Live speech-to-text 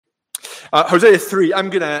Hosea 3, I'm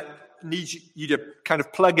going to need you to kind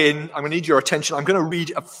of plug in. I'm going to need your attention. I'm going to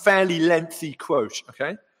read a fairly lengthy quote,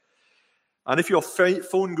 okay? And if your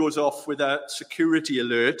phone goes off with a security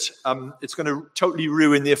alert, it's going to totally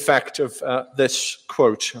ruin the effect of this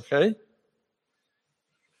quote, okay?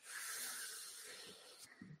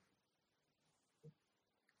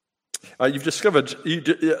 The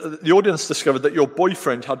audience discovered that your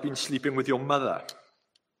boyfriend had been sleeping with your mother.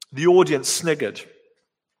 The audience sniggered.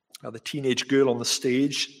 The teenage girl on the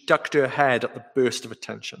stage ducked her head at the burst of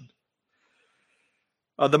attention.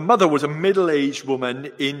 The mother was a middle-aged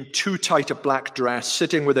woman in too tight a black dress,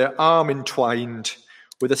 sitting with her arm entwined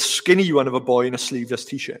with a skinny one of a boy in a sleeveless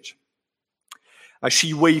t-shirt. As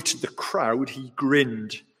she waved to the crowd, he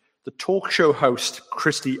grinned. The talk show host,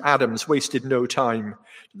 Christy Adams, wasted no time.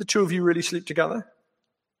 Did the two of you really sleep together?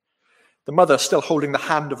 The mother, still holding the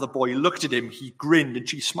hand of the boy, looked at him. He grinned and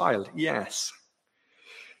she smiled. Yes.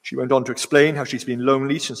 She went on to explain how she's been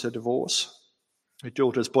lonely since her divorce. Her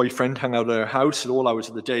daughter's boyfriend hung out at her house at all hours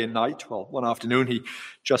of the day and night. Well, one afternoon, he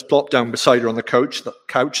just plopped down beside her on the couch.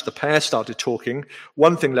 The pair started talking.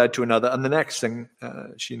 One thing led to another, and the next thing,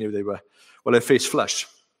 she knew they were, well, her face flushed.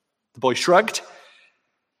 The boy shrugged,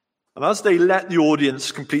 and as they let the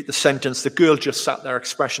audience complete the sentence, the girl just sat there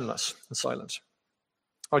expressionless and silent.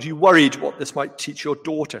 Are you worried what this might teach your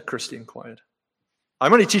daughter? Christy inquired.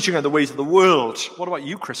 I'm only teaching her the ways of the world. What about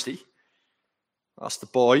you, Christy? Asked the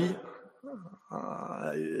boy.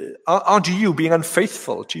 Aren't you being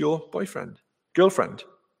unfaithful to your girlfriend?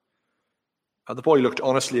 The boy looked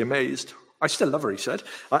honestly amazed. I still love her, he said.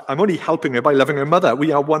 I'm only helping her by loving her mother.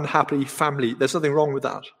 We are one happy family. There's nothing wrong with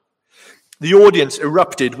that. The audience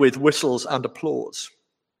erupted with whistles and applause.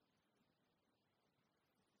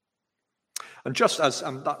 And just as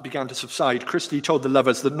that began to subside, Christy told the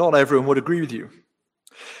lovers that not everyone would agree with you.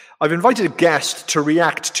 I've invited a guest to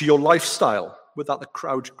react to your lifestyle. With that, the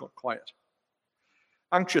crowd got quiet.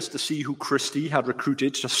 Anxious to see who Christy had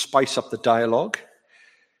recruited to spice up the dialogue,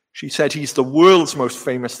 she said he's the world's most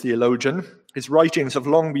famous theologian. His writings have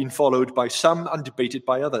long been followed by some and debated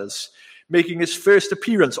by others. Making his first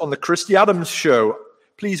appearance on the Christy Adams Show,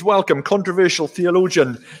 please welcome controversial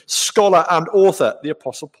theologian, scholar and author, the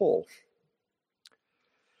Apostle Paul.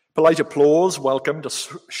 Polite applause welcomed a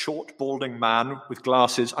short, balding man with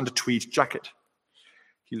glasses and a tweed jacket.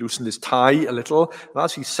 He loosened his tie a little, and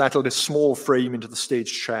as he settled his small frame into the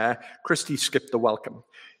stage chair, Christy skipped the welcome.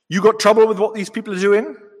 You got trouble with what these people are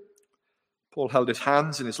doing? Paul held his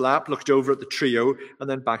hands in his lap, looked over at the trio, and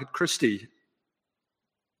then back at Christy.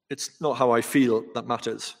 It's not how I feel that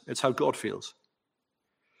matters. It's how God feels.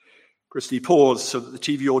 Christy paused so that the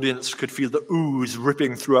TV audience could feel the ooze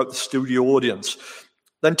ripping throughout the studio audience.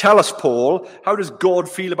 Then tell us, Paul, how does God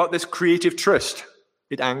feel about this creative tryst?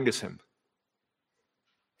 It angers him.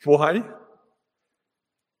 Why?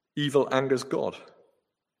 Evil angers God.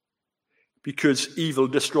 Because evil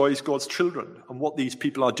destroys God's children, and what these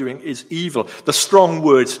people are doing is evil. The strong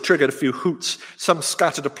words triggered a few hoots, some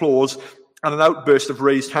scattered applause, and an outburst of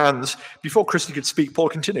raised hands. Before Christy could speak, Paul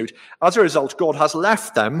continued, as a result, God has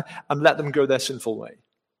left them and let them go their sinful way.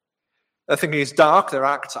 Their thinking is dark, their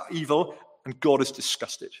acts are evil, and God is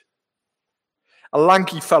disgusted. A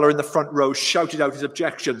lanky fellow in the front row shouted out his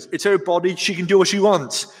objections. It's her body, she can do what she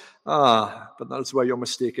wants. But that's where you're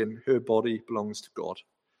mistaken. Her body belongs to God,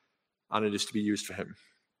 and it is to be used for him.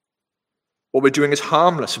 What we're doing is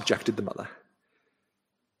harmless, objected the mother.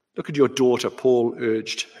 Look at your daughter, Paul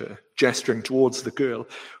urged her, gesturing towards the girl,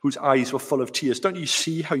 whose eyes were full of tears. Don't you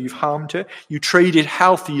see how you've harmed her? You traded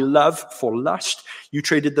healthy love for lust. You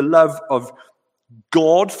traded the love of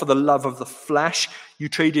God for the love of the flesh. You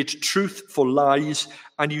traded truth for lies,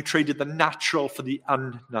 and you traded the natural for the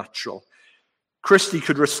unnatural. Christy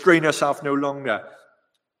could restrain herself no longer.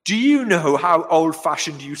 Do you know how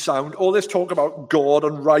old-fashioned you sound? All this talk about God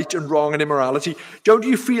and right and wrong and immorality. Don't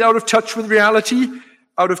you feel out of touch with reality?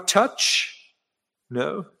 Out of touch?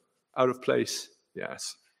 No. Out of place?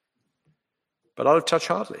 Yes. But out of touch,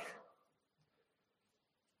 hardly.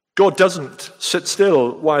 God doesn't sit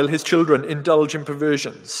still while his children indulge in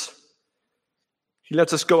perversions. He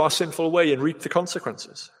lets us go our sinful way and reap the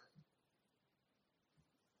consequences.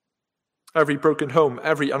 Every broken home,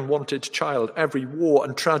 every unwanted child, every war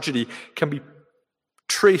and tragedy can be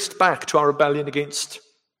traced back to our rebellion against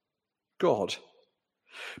God.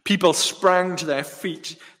 People sprang to their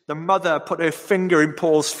feet. The mother put her finger in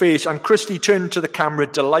Paul's face, and Christy turned to the camera,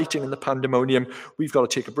 delighting in the pandemonium. We've got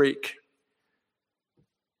to take a break,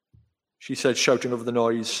 she said, shouting over the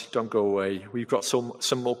noise. Don't go away. We've got some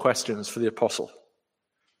more questions for the apostle.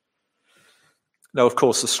 Now, of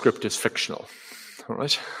course, the script is fictional, all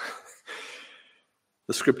right?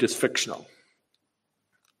 The script is fictional.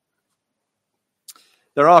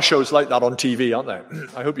 There are shows like that on TV, aren't there?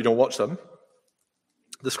 I hope you don't watch them.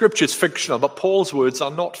 The scripture is fictional, but Paul's words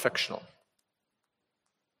are not fictional.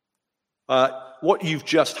 What you've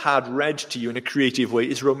just had read to you in a creative way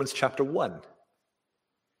is Romans chapter 1.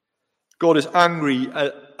 God is angry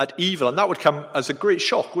at evil, and that would come as a great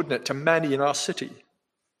shock, wouldn't it, to many in our city.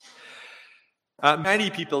 Many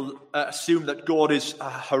people assume that God is a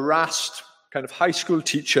harassed kind of high school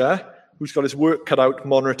teacher who's got his work cut out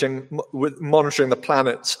monitoring the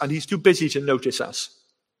planets, and he's too busy to notice us.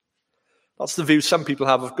 That's the view some people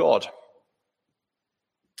have of God.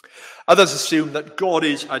 Others assume that God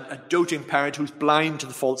is a doting parent who's blind to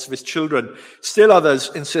the faults of his children. Still others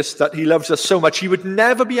insist that he loves us so much he would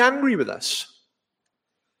never be angry with us.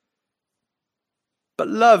 But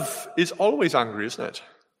love is always angry, isn't it?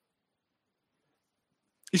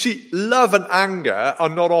 You see, love and anger are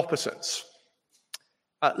not opposites.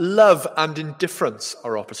 Love and indifference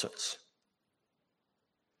are opposites.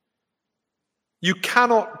 You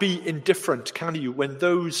cannot be indifferent, can you, when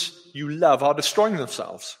those you love are destroying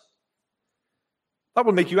themselves? That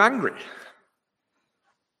will make you angry.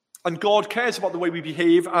 And God cares about the way we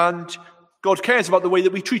behave, and God cares about the way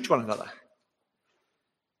that we treat one another.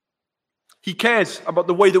 He cares about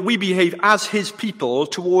the way that we behave as his people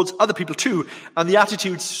towards other people too, and the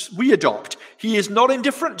attitudes we adopt. He is not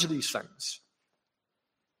indifferent to these things.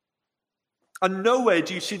 And nowhere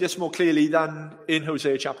do you see this more clearly than in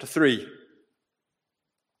Hosea chapter 3.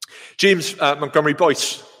 James Montgomery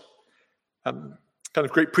Boyce, kind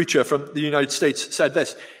of great preacher from the United States, said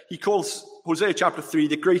this. He calls Hosea chapter 3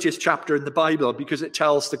 the greatest chapter in the Bible because it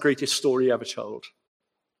tells the greatest story ever told.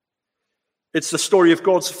 It's the story of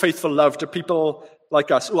God's faithful love to people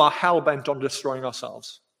like us who are hell-bent on destroying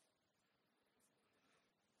ourselves.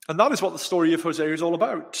 And that is what the story of Hosea is all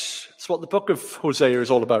about. It's what the book of Hosea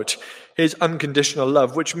is all about. His unconditional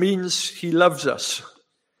love, which means he loves us,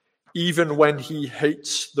 even when he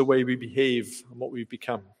hates the way we behave and what we've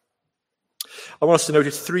become. I want us to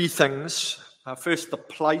notice three things. First, the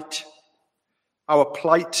plight, our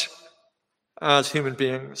plight as human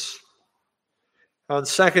beings. And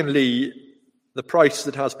secondly, the price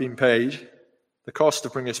that has been paid, the cost to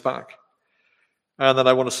bring us back. And then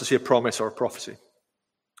I want us to see a promise or a prophecy.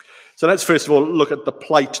 So let's first of all look at the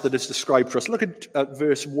plight that is described for us. Look at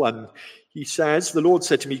verse 1. He says, "The Lord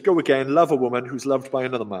said to me, go again, love a woman who's loved by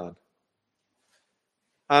another man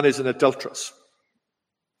and is an adulteress."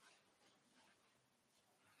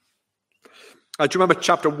 Do you remember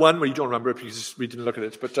chapter 1? Well, you don't remember it because we didn't look at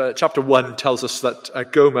it. But chapter 1 tells us that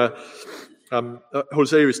Gomer,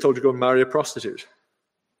 Hosea is told to go and marry a prostitute.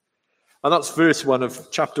 And that's verse 1 of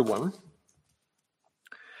chapter 1.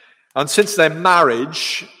 And since their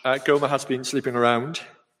marriage, Gomer has been sleeping around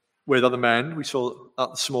with other men. We saw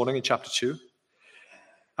that this morning in chapter 2.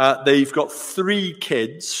 They've got 3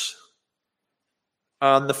 kids.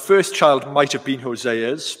 And the first child might have been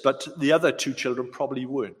Hosea's, but the other 2 children probably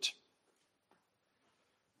weren't.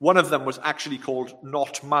 One of them was actually called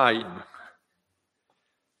Not Mine.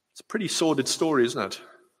 It's a pretty sordid story, isn't it?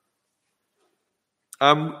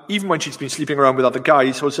 Even when she's been sleeping around with other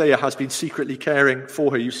guys, Hosea has been secretly caring for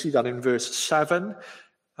her. You see that in verse 7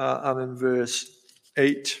 and in verse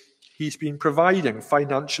 8. He's been providing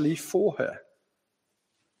financially for her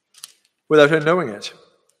without her knowing it.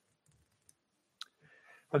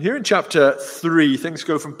 And here in chapter 3, things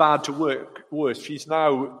go from bad to worse. She's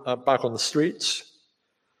now back on the streets.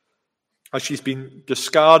 As she's been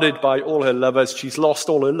discarded by all her lovers, she's lost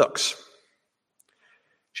all her looks.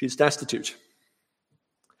 She's destitute.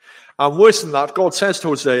 And worse than that, God says to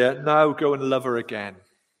Hosea, now go and love her again.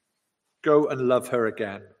 Go and love her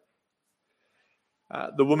again.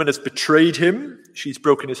 The woman has betrayed him. She's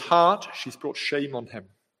broken his heart. She's brought shame on him.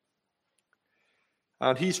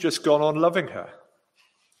 And he's just gone on loving her.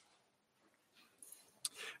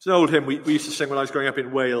 It's an old hymn we used to sing when I was growing up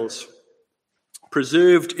in Wales.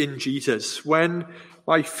 Preserved in Jesus, when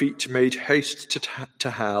my feet made haste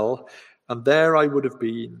to hell, and there I would have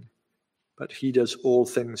been, but he does all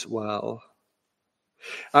things well.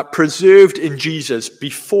 Preserved in Jesus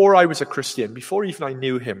before I was a Christian, before even I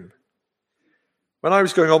knew him. When I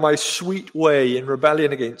was going on my sweet way in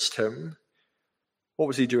rebellion against him, what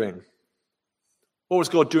was he doing? What was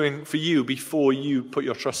God doing for you before you put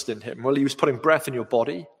your trust in him? Well, he was putting breath in your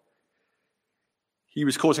body. He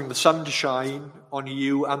was causing the sun to shine on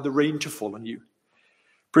you and the rain to fall on you.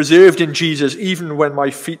 Preserved in Jesus, even when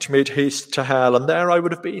my feet made haste to hell, and there I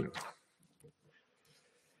would have been.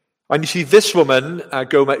 And you see, this woman,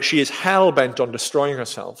 Gomer, she is hell-bent on destroying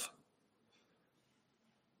herself.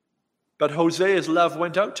 But Hosea's love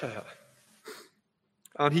went out to her.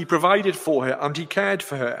 And he provided for her, and he cared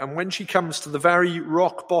for her. And when she comes to the very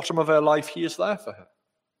rock bottom of her life, he is there for her.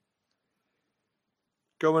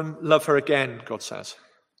 Go and love her again, God says.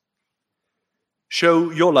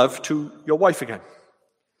 Show your love to your wife again.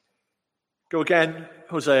 Go again,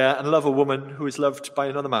 Hosea, and love a woman who is loved by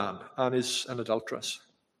another man and is an adulteress.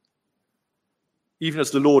 Even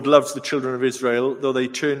as the Lord loves the children of Israel, though they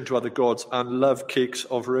turn to other gods and love cakes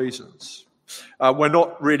of raisins. We're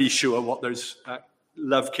not really sure what those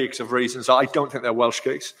love cakes of raisins are. I don't think they're Welsh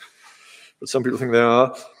cakes, but some people think they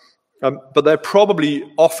are. But they're probably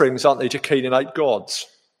offerings, aren't they, to Canaanite gods?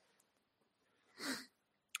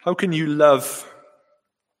 How can you love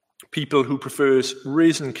people who prefers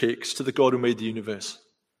raisin cakes to the God who made the universe?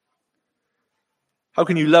 How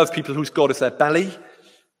can you love people whose God is their belly,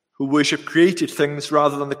 who worship created things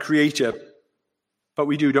rather than the Creator? But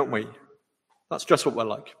we do, don't we? That's just what we're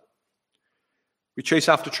like. We chase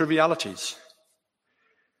after trivialities.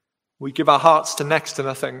 We give our hearts to next to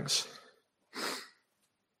nothings.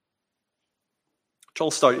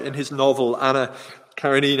 Tolstoy, in his novel Anna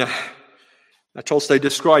Karenina, Tolstoy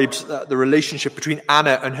describes the relationship between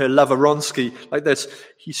Anna and her lover Vronsky like this.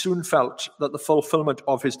 He soon felt that the fulfillment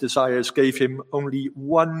of his desires gave him only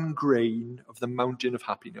 1 grain of the mountain of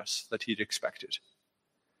happiness that he'd expected.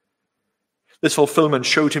 This fulfillment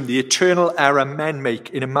showed him the eternal error men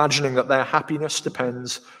make in imagining that their happiness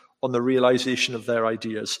depends on the realization of their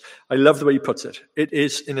ideas. I love the way he puts it. It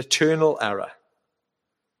is an eternal error.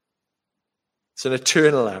 It's an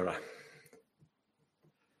eternal error.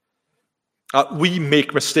 We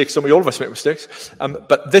make mistakes, don't we? All of us make mistakes.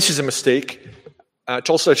 But this is a mistake.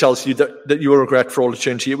 Tolstoy tells you that you will regret for all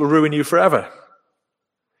eternity. It will ruin you forever.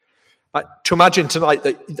 To imagine tonight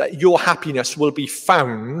that your happiness will be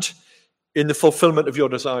found in the fulfillment of your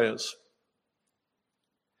desires.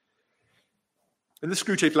 In the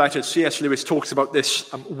Screwtape Letters, C.S. Lewis talks about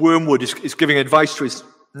this. Wormwood is giving advice to his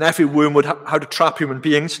nephew Wormwood how to trap human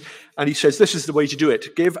beings. And he says, this is the way to do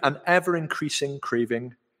it. Give an ever-increasing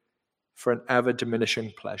craving for an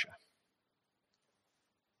ever-diminishing pleasure.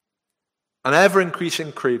 An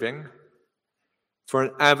ever-increasing craving for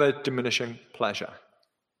an ever-diminishing pleasure.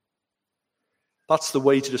 That's the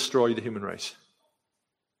way to destroy the human race.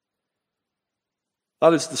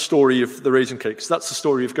 That is the story of the raisin cakes. That's the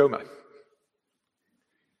story of Gomer.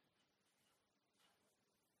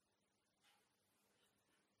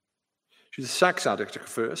 She's a sex addict at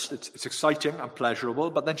first. It's exciting and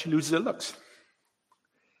pleasurable, but then she loses her looks.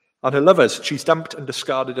 And her lovers, she's dumped and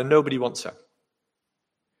discarded, and nobody wants her.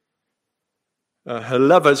 Her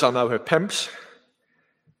lovers are now her pimps,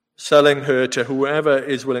 selling her to whoever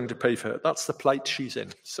is willing to pay for her. That's the plight she's in.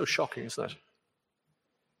 It's so shocking, isn't it?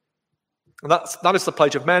 And that is the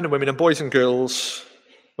plight of men and women and boys and girls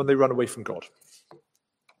when they run away from God.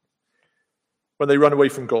 When they run away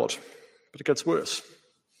from God. But it gets worse.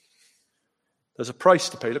 There's a price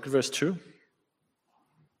to pay. Look at verse 2.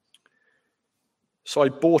 So I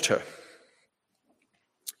bought her.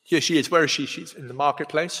 Here she is. Where is she? She's in the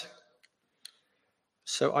marketplace.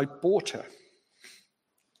 So I bought her.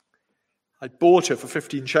 I bought her for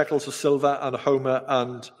 15 shekels of silver and a homer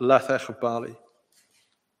and lethech of barley.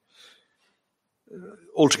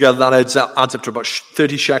 Altogether, that adds up to about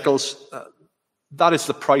 30 shekels. That is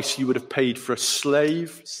the price you would have paid for a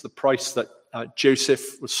slave. It's the price that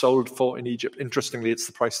Joseph was sold for in Egypt. Interestingly, it's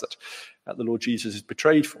the price that the Lord Jesus is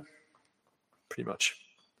betrayed for, pretty much.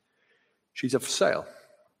 She's up for sale.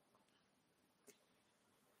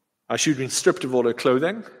 She'd been stripped of all her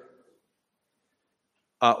clothing.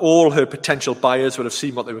 All her potential buyers would have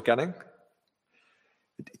seen what they were getting.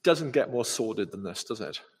 It doesn't get more sordid than this, does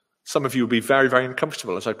it? Some of you will be very, very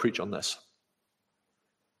uncomfortable as I preach on this.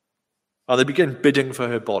 And they begin bidding for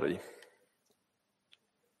her body.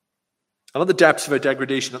 And at the depths of her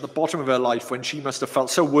degradation, at the bottom of her life, when she must have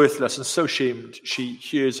felt so worthless and so shamed, she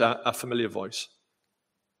hears a familiar voice.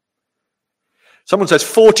 Someone says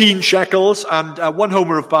 14 shekels and 1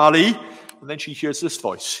 homer of barley, and then she hears this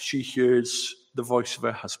voice. She hears the voice of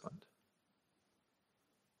her husband.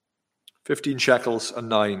 15 shekels and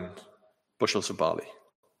 9 bushels of barley.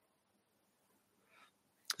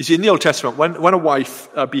 You see, in the Old Testament, when a wife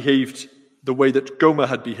behaved the way that Gomer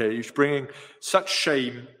had behaved, bringing such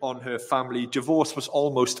shame on her family, divorce was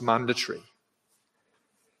almost mandatory,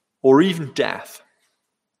 or even death.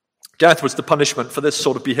 Death was the punishment for this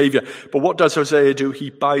sort of behavior. But what does Hosea do? He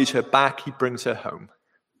buys her back, he brings her home.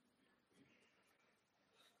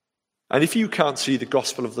 And if you can't see the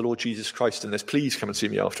gospel of the Lord Jesus Christ in this, please come and see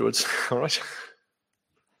me afterwards, all right?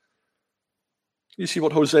 You see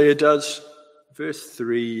what Hosea does? Verse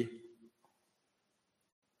 3.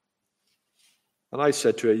 And I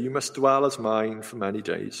said to her, you must dwell as mine for many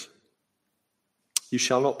days. You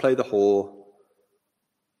shall not play the whore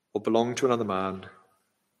or belong to another man.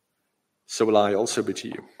 So will I also be to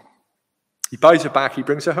you. He buys her back, he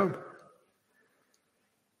brings her home.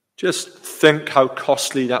 Just think how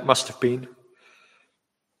costly that must have been.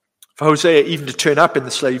 For Hosea even to turn up in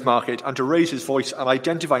the slave market and to raise his voice and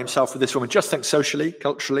identify himself with this woman, just think socially,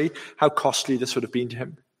 culturally, how costly this would have been to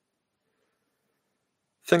him.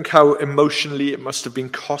 Think how emotionally it must have been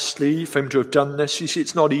costly for him to have done this. You see,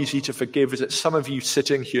 it's not easy to forgive, is it? Some of you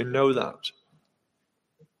sitting here know that.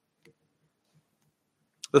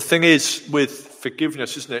 The thing is with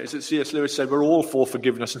forgiveness, isn't it? As C.S. Lewis said, we're all for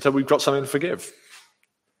forgiveness until we've got something to forgive.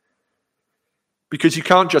 Because you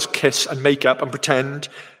can't just kiss and make up and pretend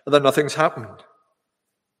that nothing's happened.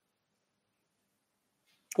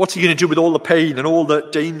 What's he going to do with all the pain and all the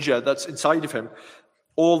danger that's inside of him?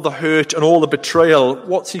 All the hurt and all the betrayal,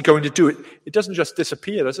 what's he going to do? It doesn't just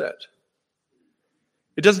disappear, does it?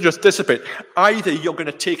 It doesn't just dissipate. Either you're going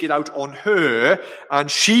to take it out on her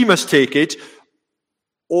and she must take it,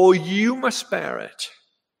 or you must bear it.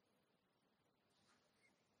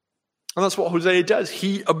 And that's what Hosea does.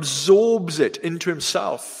 He absorbs it into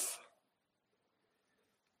himself.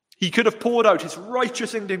 He could have poured out his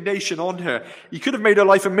righteous indignation on her. He could have made her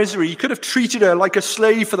life a misery. He could have treated her like a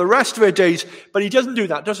slave for the rest of her days. But he doesn't do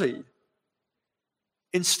that, does he?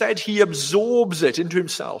 Instead, he absorbs it into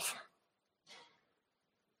himself.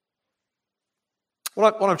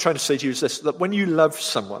 What I'm trying to say to you is this, that when you love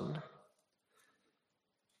someone,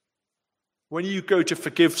 when you go to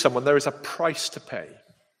forgive someone, there is a price to pay.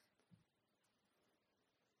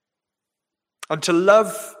 And to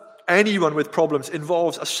love anyone with problems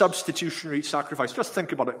involves a substitutionary sacrifice. Just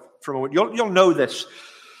think about it for a moment. You'll know this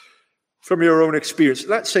from your own experience.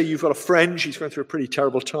 Let's say you've got a friend, she's going through a pretty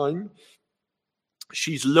terrible time.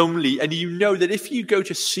 She's lonely, and you know that if you go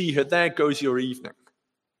to see her, there goes your evening.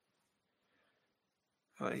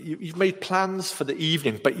 You've made plans for the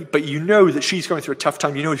evening, but you know that she's going through a tough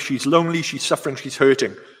time. You know she's lonely, she's suffering, she's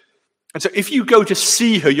hurting. And so if you go to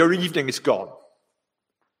see her, your evening is gone.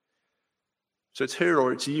 So it's her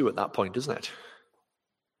or it's you at that point, isn't it?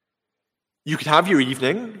 You could have your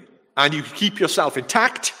evening and you could keep yourself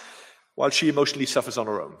intact while she emotionally suffers on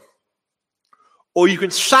her own. Or you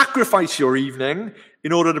can sacrifice your evening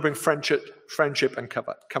in order to bring friendship and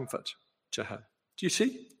comfort to her. Do you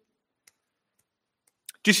see?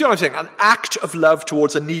 Do you see what I'm saying? An act of love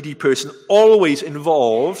towards a needy person always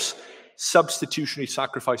involves substitutionary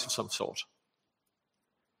sacrifice of some sort.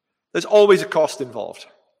 There's always a cost involved.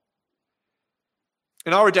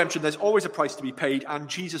 In our redemption, there's always a price to be paid, and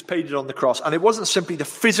Jesus paid it on the cross. And it wasn't simply the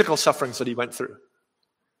physical sufferings that he went through.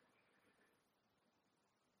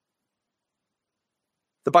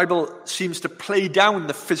 The Bible seems to play down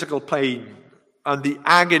the physical pain and the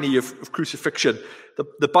agony of crucifixion.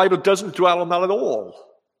 The Bible doesn't dwell on that at all.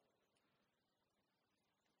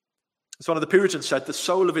 As one of the Puritans said, the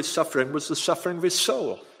soul of his suffering was the suffering of his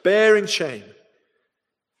soul, bearing shame,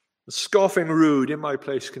 the scoffing rude, in my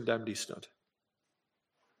place condemned he stood.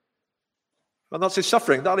 And that's his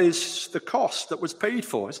suffering. That is the cost that was paid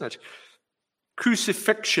for, isn't it?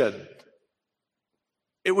 Crucifixion.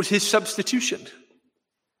 It was his substitution.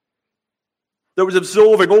 That was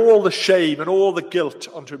absorbing all the shame and all the guilt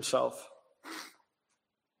onto himself.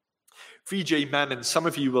 V.J. Menon, some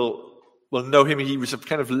of you will know him. He was a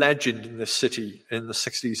kind of legend in this city in the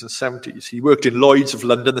 60s and 70s. He worked in Lloyd's of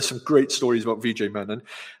London. There's some great stories about V.J. Menon.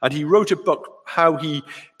 And he wrote a book, how he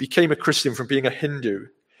became a Christian from being a Hindu.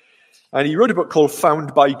 And he wrote a book called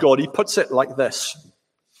Found by God. He puts it like this.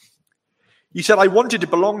 He said, I wanted to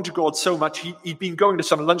belong to God so much. He'd been going to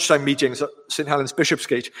some lunchtime meetings at St. Helens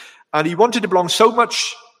Bishopsgate. And he wanted to belong so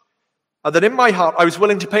much that in my heart I was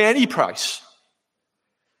willing to pay any price.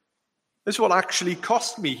 This is what actually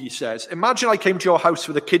cost me, he says. Imagine I came to your house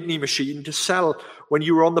with a kidney machine to sell when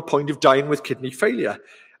you were on the point of dying with kidney failure.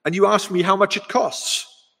 And you asked me how much it costs.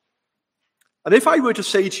 And if I were to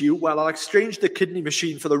say to you, well, I'll exchange the kidney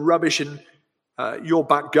machine for the rubbish in your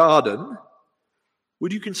back garden,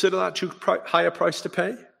 would you consider that too high a price to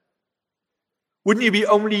pay? Wouldn't you be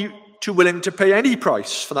only too willing to pay any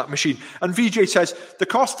price for that machine? And VJ says, the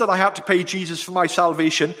cost that I had to pay Jesus for my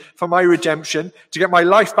salvation, for my redemption, to get my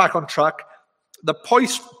life back on track, the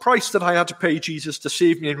price that I had to pay Jesus to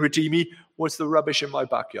save me and redeem me was the rubbish in my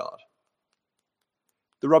backyard.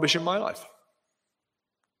 The rubbish in my life.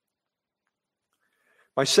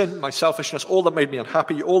 My sin, my selfishness, all that made me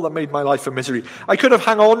unhappy, all that made my life a misery. I could have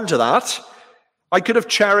hung on to that. I could have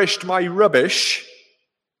cherished my rubbish.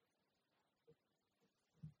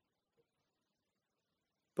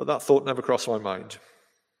 But that thought never crossed my mind.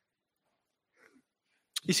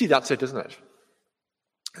 You see, that's it, isn't it?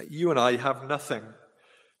 You and I have nothing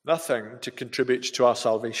to contribute to our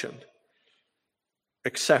salvation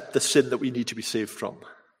except the sin that we need to be saved from.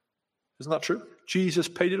 Isn't that true? Jesus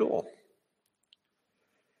paid it all.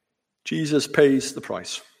 Jesus pays the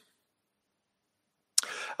price.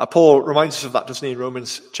 Paul reminds us of that, doesn't he, in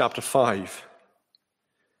Romans chapter 5?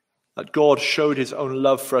 That God showed his own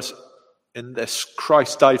love for us in this.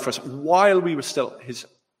 Christ died for us while we were still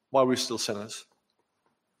sinners.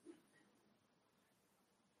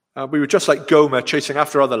 We were just like Gomer chasing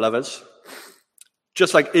after other lovers,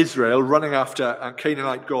 just like Israel running after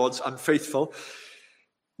Canaanite gods, unfaithful.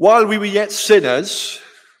 While we were yet sinners,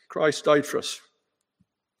 Christ died for us.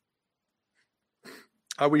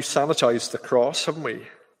 We've sanitized the cross, haven't we?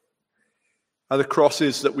 The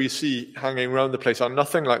crosses that we see hanging around the place are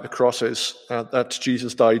nothing like the crosses that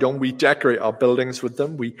Jesus died on. We decorate our buildings with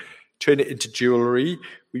them. We turn it into jewelry.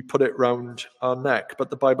 We put it round our neck. But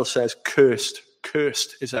the Bible says, cursed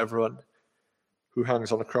is everyone who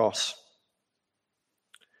hangs on a cross.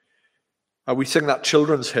 We sing that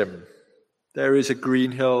children's hymn. There is a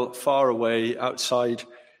green hill far away outside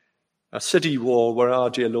a city wall where our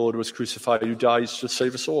dear Lord was crucified, who dies to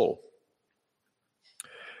save us all.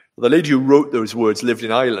 The lady who wrote those words lived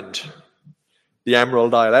in Ireland, the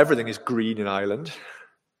Emerald Isle. Everything is green in Ireland.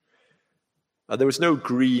 There was no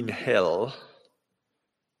green hill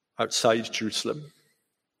outside Jerusalem.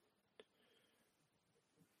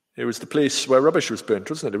 It was the place where rubbish was burnt,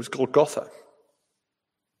 wasn't it? It was called Golgotha.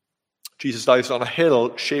 Jesus died on a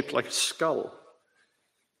hill shaped like a skull.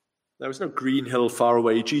 There was no green hill far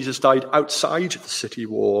away. Jesus died outside the city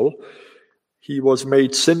wall. He was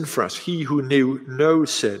made sin for us, he who knew no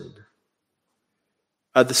sin.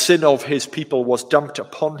 The sin of his people was dumped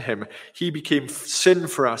upon him. He became sin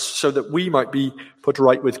for us so that we might be put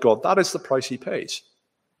right with God. That is the price he pays.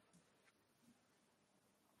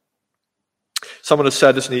 Someone has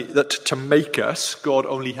said, isn't he, that to make us, God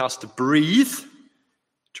only has to breathe.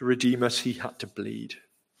 To redeem us, he had to bleed.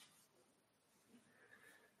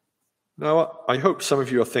 Now, I hope some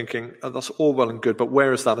of you are thinking, that's all well and good, but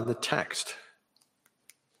where is that in the text?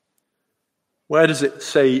 Where does it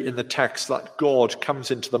say in the text that God comes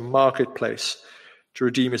into the marketplace to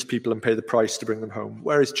redeem his people and pay the price to bring them home?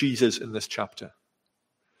 Where is Jesus in this chapter?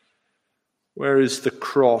 Where is the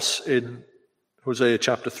cross in Hosea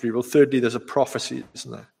chapter 3? Well, thirdly, there's a prophecy,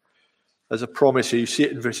 isn't there? There's a promise here. You see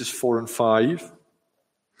it in verses 4 and 5.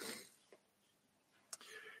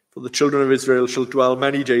 For the children of Israel shall dwell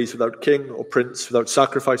many days without king or prince, without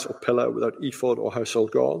sacrifice or pillar, without ephod or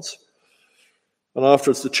household gods. And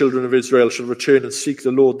afterwards the children of Israel shall return and seek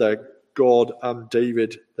the Lord their God and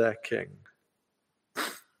David their king.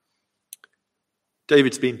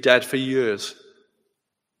 David's been dead for years.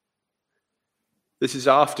 This is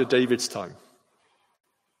after David's time.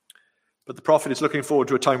 But the prophet is looking forward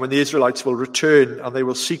to a time when the Israelites will return and they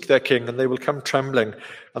will seek their king and they will come trembling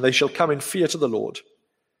and they shall come in fear to the Lord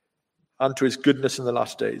and to his goodness in the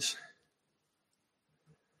last days.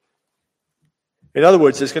 In other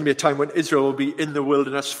words, there's going to be a time when Israel will be in the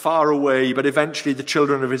wilderness far away, but eventually the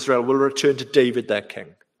children of Israel will return to David, their king.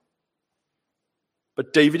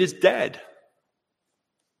 But David is dead.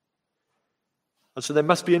 And so there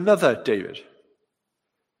must be another David.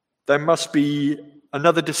 There must be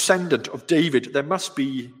another descendant of David. There must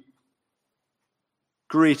be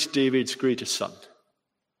great David's greatest son.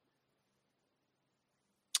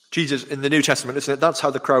 Jesus, in the New Testament, isn't it? That's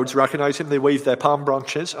how the crowds recognize him. They wave their palm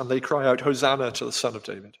branches and they cry out, Hosanna to the Son of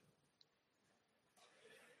David.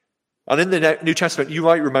 And in the New Testament, you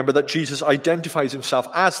might remember that Jesus identifies himself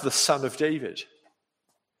as the Son of David,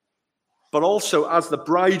 but also as the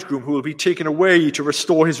bridegroom who will be taken away to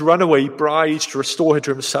restore his runaway bride, to restore her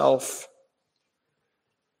to himself.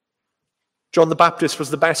 John the Baptist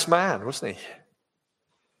was the best man, wasn't he?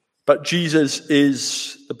 But Jesus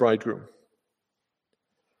is the bridegroom.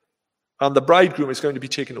 And the bridegroom is going to be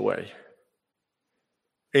taken away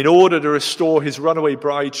in order to restore his runaway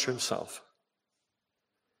bride to himself.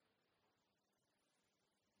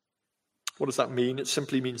 What does that mean? It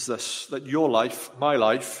simply means this, that your life, my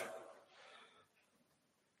life,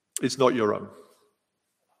 is not your own.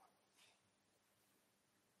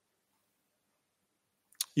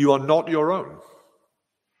 You are not your own.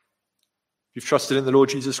 You've trusted in the Lord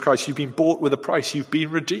Jesus Christ. You've been bought with a price. You've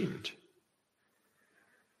been redeemed.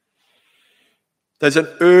 There's an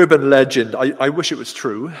urban legend, I wish it was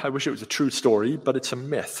true, I wish it was a true story, but it's a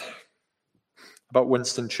myth about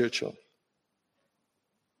Winston Churchill.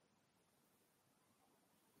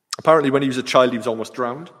 Apparently when he was a child he was almost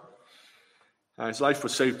drowned. His life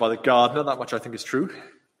was saved by the gardener, that much I think is true.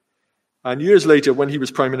 And years later when he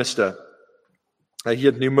was Prime Minister, He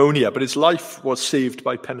had pneumonia, but his life was saved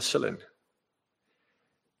by penicillin.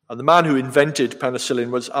 And the man who invented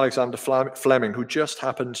penicillin was Alexander Fleming, who just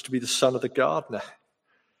happened to be the son of the gardener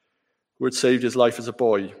who had saved his life as a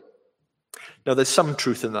boy. Now, there's some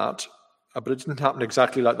truth in that, but it didn't happen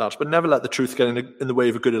exactly like that. But never let the truth get in the way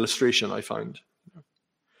of a good illustration, I find.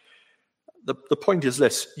 The point is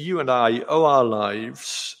this: you and I owe our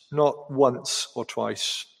lives not once or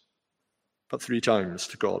twice, but 3 times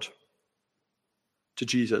to God, to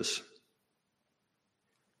Jesus.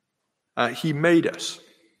 He made us.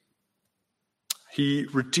 He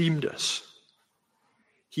redeemed us.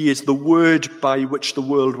 He is the word by which the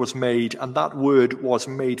world was made, and that word was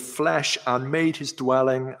made flesh and made his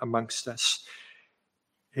dwelling amongst us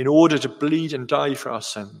in order to bleed and die for our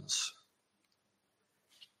sins.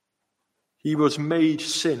 He was made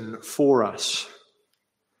sin for us.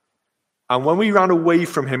 And when we ran away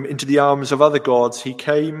from him into the arms of other gods, he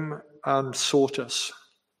came and sought us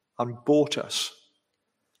and bought us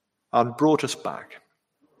and brought us back.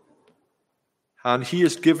 And he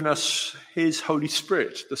has given us his Holy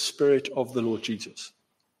Spirit, the Spirit of the Lord Jesus,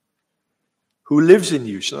 who lives in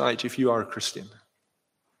you tonight if you are a Christian.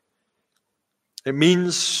 It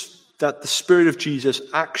means that the Spirit of Jesus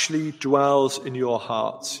actually dwells in your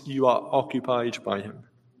hearts. You are occupied by him.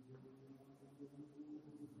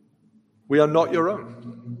 We are not your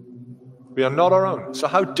own. We are not our own. So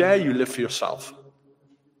how dare you live for yourself?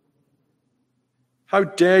 How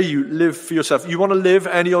dare you live for yourself? You want to live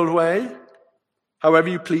any old way? However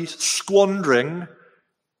you please, squandering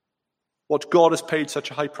what God has paid such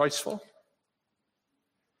a high price for?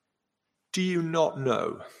 Do you not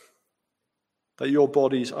know that your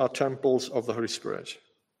bodies are temples of the Holy Spirit?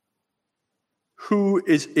 Who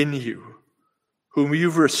is in you, whom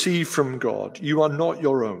you've received from God? You are not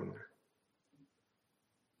your own.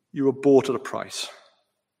 You were bought at a price.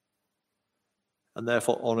 And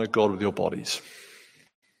therefore honor God with your bodies.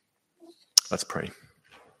 Let's pray.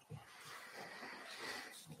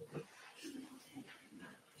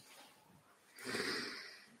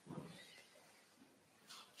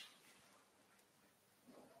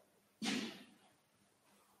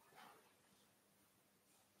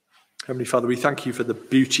 Heavenly Father, we thank you for the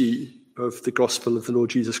beauty of the gospel of the Lord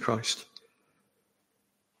Jesus Christ.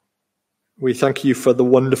 We thank you for the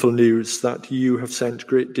wonderful news that you have sent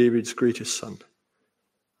great David's greatest son,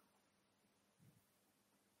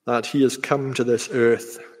 that he has come to this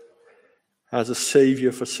earth as a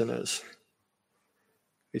saviour for sinners.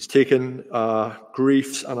 He's taken our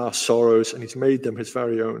griefs and our sorrows and he's made them his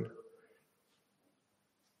very own.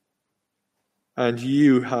 And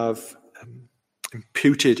you have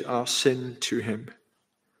imputed our sin to him.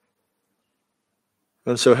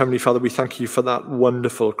 And so, Heavenly Father, we thank you for that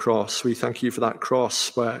wonderful cross. We thank you for that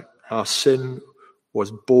cross where our sin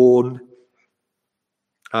was borne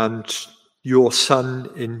and your Son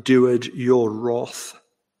endured your wrath.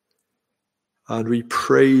 And we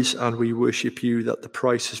praise and we worship you that the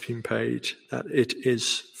price has been paid, that it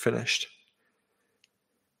is finished.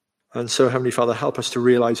 And so, Heavenly Father, help us to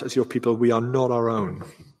realize as your people we are not our own.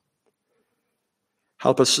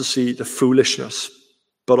 Help us to see the foolishness,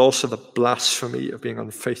 but also the blasphemy of being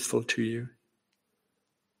unfaithful to you.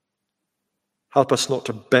 Help us not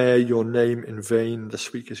to bear your name in vain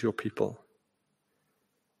this week as your people.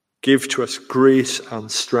 Give to us grace and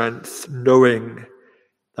strength, knowing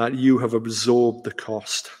that you have absorbed the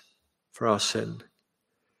cost for our sin.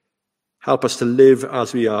 Help us to live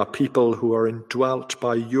as we are, people who are indwelt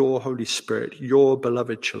by your Holy Spirit, your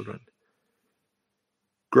beloved children.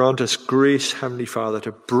 Grant us grace, Heavenly Father,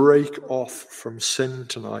 to break off from sin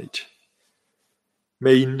tonight.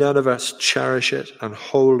 May none of us cherish it and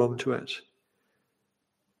hold on to it.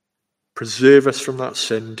 Preserve us from that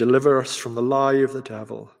sin. Deliver us from the lie of the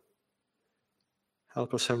devil.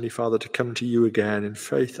 Help us, Heavenly Father, to come to you again in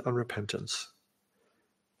faith and repentance.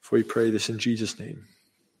 For we pray this in Jesus' name.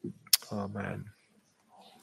 Amen.